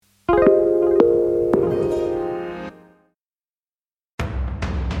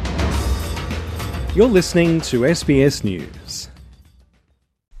You're listening to SBS News.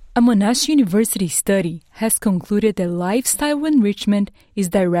 A Monash University study has concluded that lifestyle enrichment is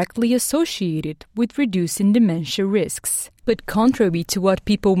directly associated with reducing dementia risks. But contrary to what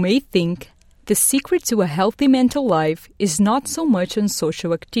people may think, the secret to a healthy mental life is not so much on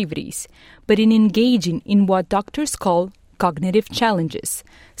social activities, but in engaging in what doctors call cognitive challenges,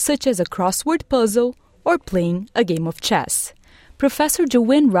 such as a crossword puzzle or playing a game of chess. Professor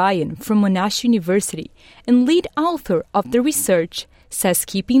Joanne Ryan from Monash University and lead author of the research says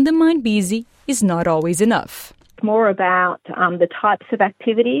keeping the mind busy is not always enough. More about the types of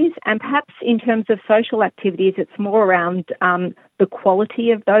activities, and perhaps in terms of social activities, it's more around the quality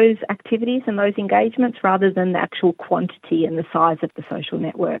of those activities and those engagements rather than the actual quantity and the size of the social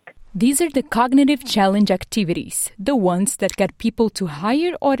network. These are the cognitive challenge activities, the ones that get people to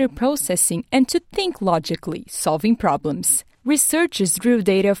higher order processing and to think logically, solving problems. Researchers drew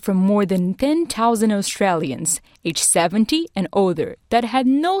data from more than 10,000 Australians, aged 70 and older, that had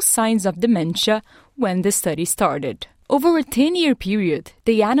no signs of dementia when the study started. Over a 10-year period,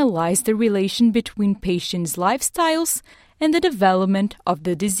 they analyzed the relation between patients' lifestyles and the development of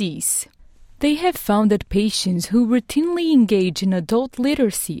the disease. They have found that patients who routinely engage in adult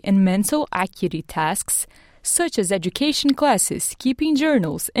literacy and mental acuity tasks, such as education classes, keeping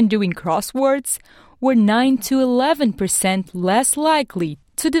journals, and doing crosswords, were 9 to 11% less likely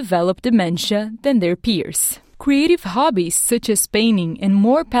to develop dementia than their peers. Creative hobbies such as painting and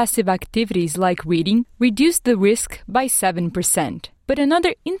more passive activities like reading reduced the risk by 7%. But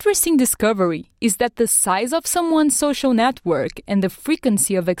another interesting discovery is that the size of someone's social network and the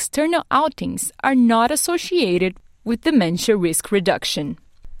frequency of external outings are not associated with dementia risk reduction.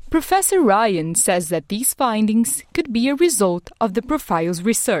 Professor Ryan says that these findings could be a result of the profiles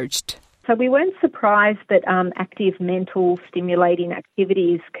researched. So we weren't surprised that active mental stimulating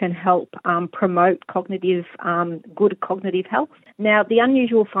activities can help promote good cognitive health. Now, the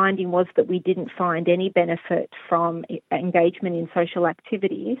unusual finding was that we didn't find any benefit from engagement in social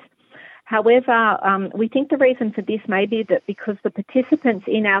activities. However, we think the reason for this may be that because the participants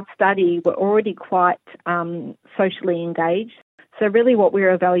in our study were already quite socially engaged. So really what we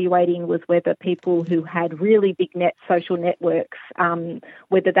were evaluating was whether people who had really big social networks,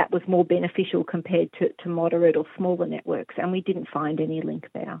 whether that was more beneficial compared to moderate or smaller networks, and we didn't find any link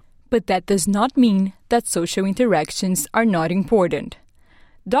there. But that does not mean that social interactions are not important.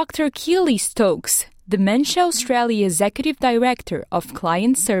 Dr. Keely Stokes, Dementia Australia Executive Director of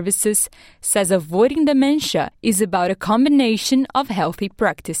Client Services, says avoiding dementia is about a combination of healthy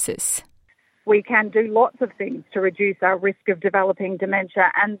practices. We can do lots of things to reduce our risk of developing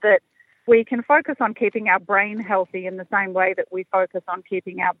dementia, and that we can focus on keeping our brain healthy in the same way that we focus on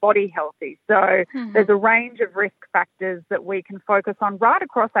keeping our body healthy. So there's a range of risk factors that we can focus on right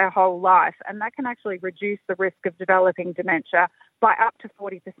across our whole life, and that can actually reduce the risk of developing dementia by up to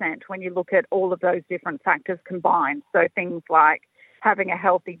 40% when you look at all of those different factors combined. So things like having a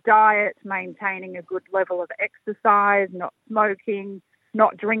healthy diet, maintaining a good level of exercise, not smoking,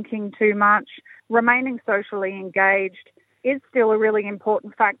 not drinking too much, remaining socially engaged is still a really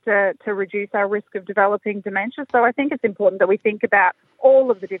important factor to reduce our risk of developing dementia. So I think it's important that we think about all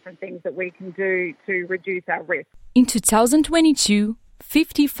of the different things that we can do to reduce our risk. In 2022,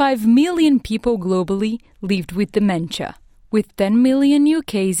 55 million people globally lived with dementia, with 10 million new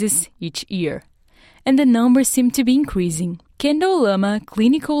cases each year. And the numbers seem to be increasing. Kendall Lama,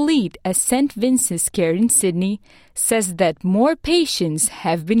 clinical lead at St. Vincent's Care in Sydney, says that more patients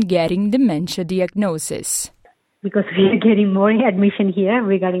have been getting dementia diagnosis. Because we are getting more admission here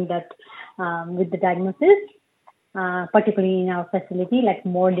regarding that with the diagnosis, particularly in our facility, like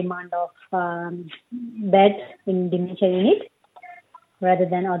more demand of beds in dementia unit rather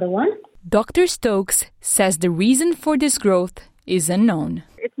than other ones. Dr. Stokes says the reason for this growth is unknown.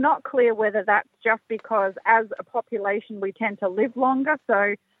 It's not clear whether that's just because as a population we tend to live longer.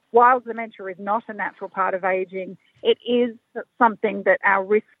 So while dementia is not a natural part of ageing, it is something that our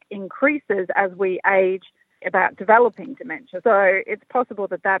risk increases as we age about developing dementia. So it's possible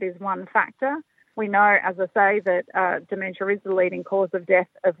that that is one factor. We know, as I say, that dementia is the leading cause of death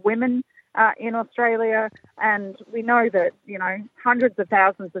of women in Australia, and we know that, hundreds of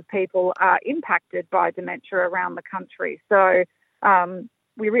thousands of people are impacted by dementia around the country. So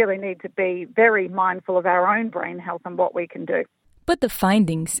we really need to be very mindful of our own brain health and what we can do. But the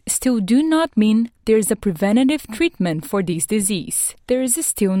findings still do not mean there is a preventative treatment for this disease. There is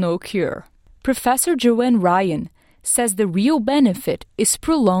still no cure. Professor Joanne Ryan says the real benefit is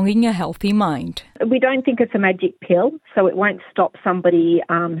prolonging a healthy mind. We don't think it's a magic pill, so it won't stop somebody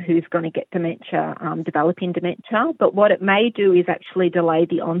who's going to get dementia, developing dementia. But what it may do is actually delay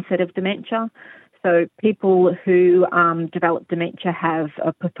the onset of dementia. So people who develop dementia have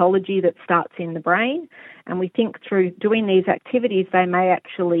a pathology that starts in the brain, and we think through doing these activities they may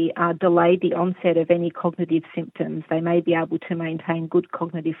actually delay the onset of any cognitive symptoms. They may be able to maintain good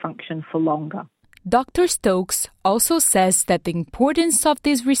cognitive function for longer. Dr. Stokes also says that the importance of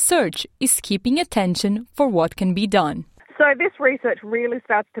this research is keeping attention for what can be done. So this research really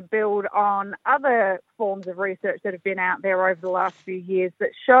starts to build on other forms of research that have been out there over the last few years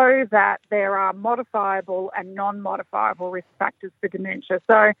that show that there are modifiable and non-modifiable risk factors for dementia.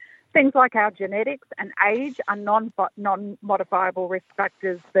 So things like our genetics and age are non-modifiable risk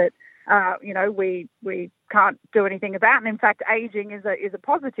factors that we can't do anything about. And in fact, aging is a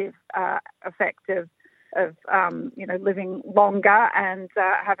positive effect of living longer and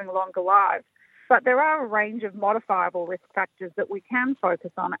having longer lives. But there are a range of modifiable risk factors that we can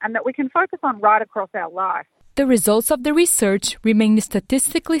focus on and that we can focus on right across our life. The results of the research remain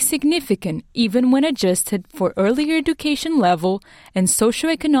statistically significant even when adjusted for earlier education level and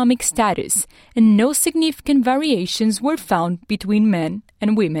socioeconomic status, and no significant variations were found between men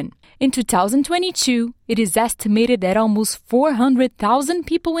and women. In 2022, it is estimated that almost 400,000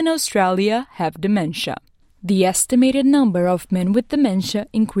 people in Australia have dementia. The estimated number of men with dementia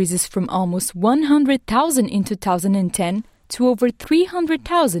increases from almost 100,000 in 2010 to over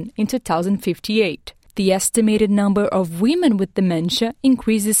 300,000 in 2058. The estimated number of women with dementia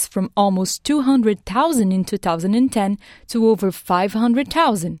increases from almost 200,000 in 2010 to over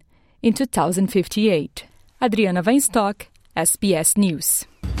 500,000 in 2058. Adriana Weinstock, SBS News.